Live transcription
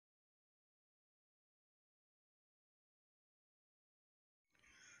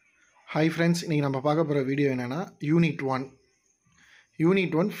Hi friends, இன்னைக்கு நம்ம பார்க்க போகிற வீடியோ என்னென்னா யூனிட்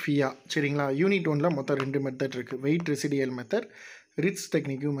ஒன் ஃபியா சரிங்களா. யூனிட் 1ல மொத்தம் 2 மெத்தட் இருக்குது. Wait residual method, Ritz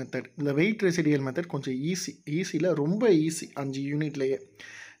டெக்னிக்யூ method. இந்த வெயிட் ரெசிடியல் மெத்தட் கொஞ்சம் ஈஸியில் ரொம்ப ஈஸி 5 யூனிட்லேயே.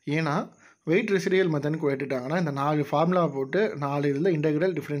 ஏன்னா வெயிட் ரெசிடியல் மெத்தட்னு கேட்டுட்டாங்கன்னா இந்த 4 ஃபார்முலா போட்டு 4 இதில்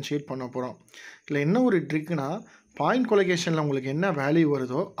இன்டெக்ரல் டிஃப்ரென்ஷியேட் பண்ண போகிறோம். இதில் என்ன ஒரு ட்ரிக்னா பாயிண்ட் கொலகேஷனில் உங்களுக்கு என்ன வேல்யூ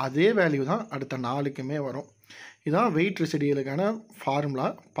வருதோ அதே வேல்யூ தான் அடுத்த 4க்குமே வரும். இதான் வெயிட் ரெசிடியலுக்கான ஃபார்முலா.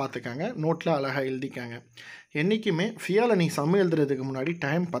 பார்த்துக்காங்க, நோட்டில் அழகாக எழுதிக்காங்க. என்றைக்குமே ஃபியாவில் நீங்கள் சம் எழுதுறதுக்கு முன்னாடி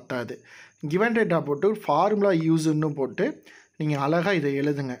டைம் பத்தாது. கிவன் டேட்டா போட்டு ஃபார்முலா யூஸுன்னு போட்டு நீங்கள் அழகாக இதை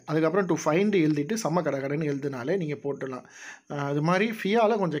எழுதுங்க. அதுக்கப்புறம் டு ஃபைண்ட் எழுதிட்டு செம்ம கடைன்னு எழுதுனாலே நீங்கள் போட்டுடலாம். அது மாதிரி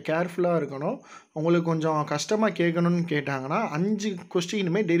ஃபியாவில் கொஞ்சம் கேர்ஃபுல்லாக இருக்கணும். உங்களுக்கு கொஞ்சம் கஷ்டமாக கேட்கணும்னு கேட்டாங்கன்னா 5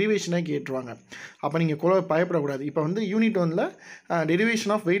 கொஸ்டினுமே டெரிவேஷனாக கேட்டுருவாங்க. அப்போ நீங்கள் பயப்படக்கூடாது. இப்போ வந்து யூனிட் 1ல்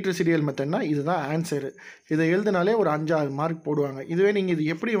டெரிவேஷன் ஆஃப் வெயிட் ரெசிடியல் மெத்தட்னா இதுதான் ஆன்சரு. இதை எழுதினாலே ஒரு 5-6 மார்க் போடுவாங்க. இதுவே நீங்கள் இது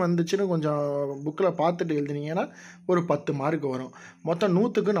எப்படி வந்துச்சுன்னு கொஞ்சம் புக்கில் பார்த்துட்டு எழுதுனீங்கன்னா ஒரு 10 மார்க் வரும். மொத்தம்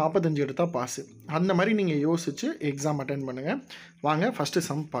 100க்கு 45 எடுத்தால் பாஸு. அந்த மாதிரி நீங்கள் யோசித்து எக்ஸாம் அட்டென்ட் பண்ணுங்கள். வாங்க ஃபஸ்ட்டு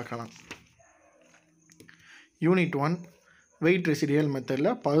சம் பார்க்கலாம். யூனிட் 1 வெயிட் ரெசிடியல் மெத்தடில்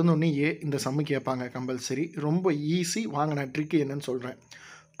 11A இந்த சம்மு கேட்பாங்க கம்பல்சரி. ரொம்ப ஈஸி. வாங்க நான் ட்ரிக்கு என்னன்னு சொல்கிறேன்.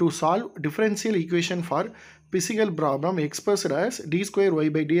 To solve differential equation for physical problem expressed as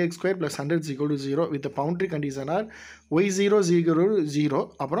d2y/dx² + 100 = 0 with the boundary condition are y0 = 0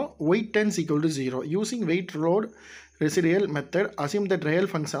 அப்புறம் y10 = 0 using weight load residual method assume that real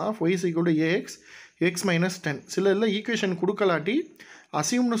function of y = ax x minus 10. சில இதில் equation கொடுக்கலாட்டி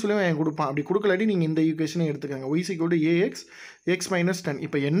அசியூம்னு சொல்லி என் கொடுப்பான். அப்படி கொடுக்கலாட்டி நீங்கள் இந்த ஈக்குவேஷனை எடுத்துக்கோங்க. y = ax x minus 10.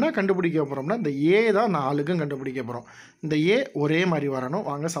 இப்போ என்ன கண்டுபிடிக்க போகிறோம்னா இந்த a தான் 4க்கும் கண்டுபிடிக்க போகிறோம். இந்த a ஒரே மாதிரி வரணும்.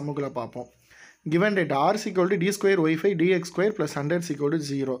 வாங்க சம்முக்குள்ளே பார்ப்போம். Given data r = d2y5 dx² + 100 =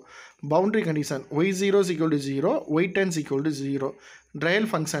 0. Boundary condition y0 = 0 y10 = 0. Trial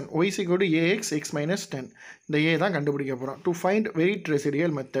function y = ax x minus 10. இந்த a தான் கண்டுபிடிக்க போகிறோம். To find weight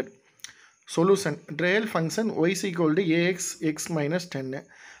residual method. Solution. Trial function y = ax x minus 10.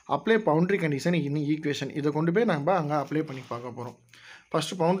 Apply boundary condition in equation. இதை கொண்டு போய் நம்ம அங்கே apply பண்ணி பார்க்க போகிறோம்.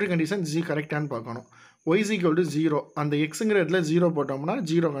 ஃபஸ்ட்டு பவுண்ட்ரி கண்டிஷன் ஜி கரெக்டானு பார்க்கணும். y = 0. அந்த எக்ஸுங்கிற இடத்துல 0 போட்டோம்னா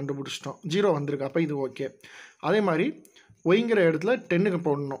 0 கண்டுபிடிச்சிட்டோம். 0 வந்திருக்கு. அப்போ இது ஓகே. அதே மாதிரி ஒய்ங்கிற இடத்துல 10க்கு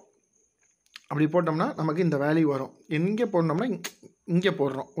போடணும். அப்படி போட்டோம்னா நமக்கு இந்த வேல்யூ வரும். எங்கே போடணும்னா இங்கே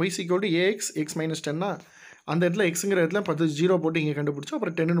போடுறோம். y = ax x minus 10னா அந்த இடத்துல எக்ஸுங்கிற இடத்துல 0 போட்டு இங்கே கண்டுபிடிச்சோம்.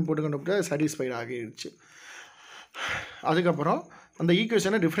 அப்புறம் 10ன்னு போட்டு கண்டுபிடிச்சா சாட்டிஸ்ஃபைட் ஆகிடுச்சு. அதுக்கப்புறம் அந்த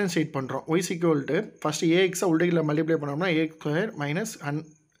ஈக்குவேஷனை டிஃப்ரென்ஷியேட் பண்ணுறோம். y = ஃபஸ்ட்டு ax உள்டையில் மல்டிப்ளை பண்ணோம்னா a² -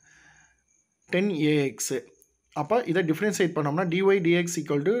 10ax. அப்போ இதை டிஃப்ரென்ஷியேட் பண்ணோம்னா dy dx =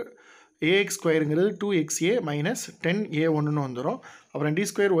 ax²ங்கிறது 2xa - 10a1ன்னு வந்துடும். அப்புறம்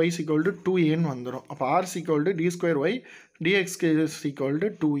d2y = 2aன்னு வந்துடும். அப்போ r = d2y dx =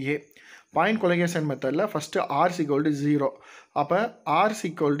 2a. Point collocation மெத்தடில் ஃபஸ்ட்டு r = 0. அப்போ r =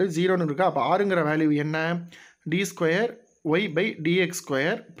 0ன்னு இருக்கா. அப்போ rங்கிற வேல்யூ என்ன? d2y/dx²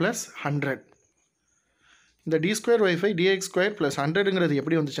 + 100. இந்த d2y5 dx² + 100ங்கிறது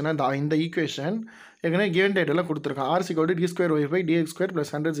எப்படி வந்துச்சுன்னா இந்த ஈக்குவேஷன் ஏற்கனவே கிவன் டேட்டில் கொடுத்துருக்கோம். r = d2y5 dx² +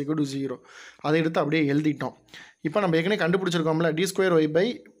 100 = 0. அதை எடுத்து அப்படியே எழுதிட்டோம். இப்போ நம்ம ஏற்கனவே கண்டுபிடிச்சிருக்கோம்ல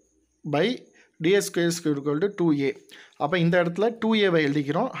d2y/dx² = 2a. அப்போ இந்த இடத்துல 2a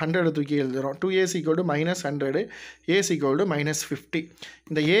எழுதிக்கிறோம். 100 தூக்கி எழுதுகிறோம். 2a = -100 a = -50.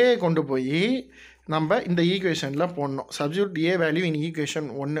 இந்த a கொண்டு போய் நம்ம இந்த ஈக்குவேஷனில் போடணும். Substitute a value in equation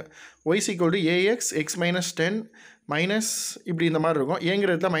 1. y = ax x minus 10 minus இப்படி இந்த மாதிரி இருக்கும். ஏங்கிற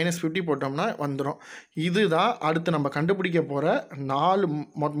இடத்துல -50 போட்டோம்னா வந்துடும். இதுதான் அடுத்து நம்ம கண்டுபிடிக்க போகிற 4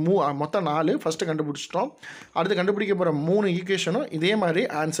 மொத்தம் 4 ஃபஸ்ட்டு கண்டுபிடிச்சிட்டோம். அடுத்து கண்டுபிடிக்க போகிற 3 ஈக்குவேஷனும் இதே மாதிரி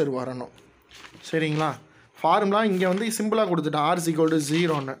ஆன்சர் வரணும். சரிங்களா? ஃபார்முலா இங்கே வந்து சிம்பிளாக கொடுத்துட்டேன். r =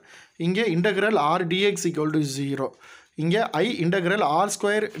 0ன்னு. இங்கே இன்டெக்ரல் r dx = 0. இங்கே இன்டெக்ரல் r²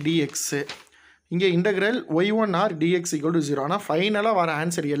 dx. இங்கே இன்டெக்ரல் y1r dx = 0. ஆனால் ஃபைனலாக வர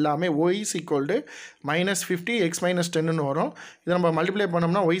ஆன்சர் எல்லாமே y = -50 x minus 10ன்னு வரும். இதை நம்ம மல்டிப்ளை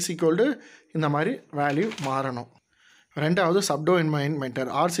பண்ணோம்னா y = இந்த மாதிரி வேல்யூ மாறணும். ரெண்டாவது subdomain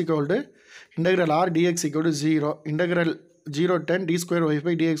method. r = integral r dx = 0. Integral 010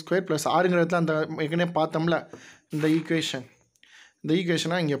 d2y5 dx² + rங்கிறதுல அந்த ஏற்கனவே பார்த்தோம்ல இந்த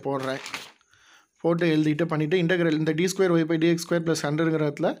ஈக்குவேஷனாக இங்கே போடுறேன். போட்டு எழுதிட்டு பண்ணிவிட்டு இன்டெக்ரல் இந்த d2y/dx² +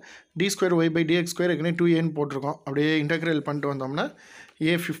 100ங்கிறதுல d2y/dx² ஏற்கனவே 2aன்னு போட்டிருக்கோம். அப்படியே இன்டெக்ரல் பண்ணிட்டு வந்தோம்னா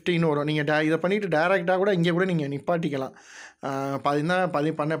a15 வரும். நீங்கள் இதை பண்ணிவிட்டு டேரெக்டாக கூட இங்கே கூட நீங்கள் நிப்பாட்டிக்கலாம்.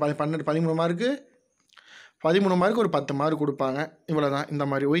 13 மார்க்கு 13 மார்க் ஒரு 10 மார்க் கொடுப்பாங்க. இவ்வளோ தான். இந்த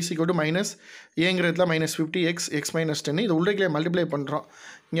மாதிரி y = ஏங்கிறதுல -50 x minus 10. இது உள்ளே மல்டிப்ளை பண்ணுறோம்.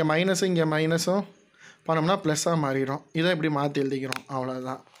 இங்கே இங்கே மைனஸும் பண்ணோம்னா ப்ளஸ்ஸாக மாறிடும். இதை இப்படி மாற்றி எழுதிக்கிறோம்.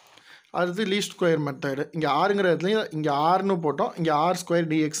 அவ்வளோதான். அடுத்து லீஸ்ட் ஸ்கொயர் மெத்தடு. இங்கே ஆறுங்கிற இடத்துலையும் இங்கே ஆறுன்னு போட்டோம், இங்கே ஆர் ஸ்கொயர்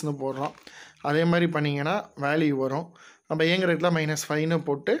டிஎக்ஸ்னு போடுறோம். அதே மாதிரி பண்ணிங்கன்னா வேல்யூ வரும். நம்ம ஏங்கிற இடத்துல -5ன்னு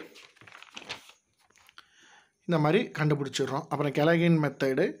போட்டு இந்த மாதிரி கண்டுபிடிச்சிடுறோம். அப்புறம் கெலகின்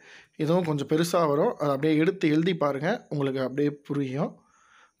மெத்தடு, இதுவும் கொஞ்சம் பெருசாக வரும். அதை அப்படியே எடுத்து எழுதி பாருங்கள், உங்களுக்கு அப்படியே புரியும்.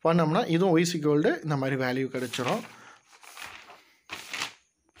 பண்ணோம்னா இதுவும் y = இந்த மாதிரி வேல்யூ கிடச்சிரும்.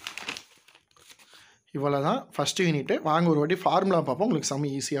 இவ்வளோ தான் ஃபஸ்ட்டு யூனிட்டு. வாங்க ஒரு வாட்டி ஃபார்முலா பார்ப்போம், உங்களுக்கு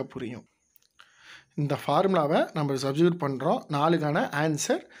செம்ம ஈஸியாக புரியும். இந்த ஃபார்முலாவை நம்ம சப்ஸ்டிட்யூட் பண்ணுறோம். 4க்கான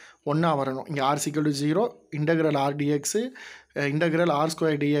ஆன்சர் 1 வரணும். இங்கே r = 0, integral r dx, integral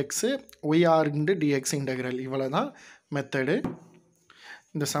r² dx, yr dx integral. இவ்வளோ தான் மெத்தடு.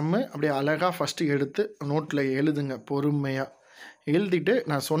 இந்த சம்மு அப்படியே அழகாக ஃபஸ்ட்டு எடுத்து நோட்டில் எழுதுங்க பொறுமையாக. எழுதிட்டு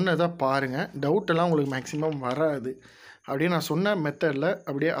நான் சொன்னதை பாருங்கள், டவுட்டெல்லாம் உங்களுக்கு மேக்ஸிமம் வராது. அப்படியே நான் சொன்ன மெத்தடில்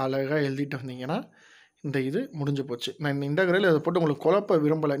அப்படியே அழகாக எழுதிட்டு வந்தீங்கன்னா இந்த இது முடிஞ்சு போச்சு. நான் இந்த இன்டெக்ரல் அதை போட்டு உங்களுக்கு குழப்ப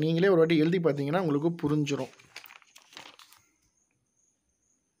விரும்பலை. நீங்களே ஒரு வாட்டி எழுதி பார்த்தீங்கன்னா உங்களுக்கு புரிஞ்சிடும்.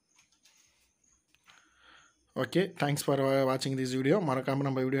 ஓகே, தேங்க்ஸ் ஃபார் வாட்சிங் திஸ் வீடியோ. மறக்காமல்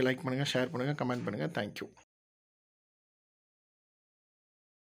நம்ம வீடியோ லைக் பண்ணுங்கள், ஷேர் பண்ணுங்கள், கமெண்ட் பண்ணுங்கள். தேங்க்யூ.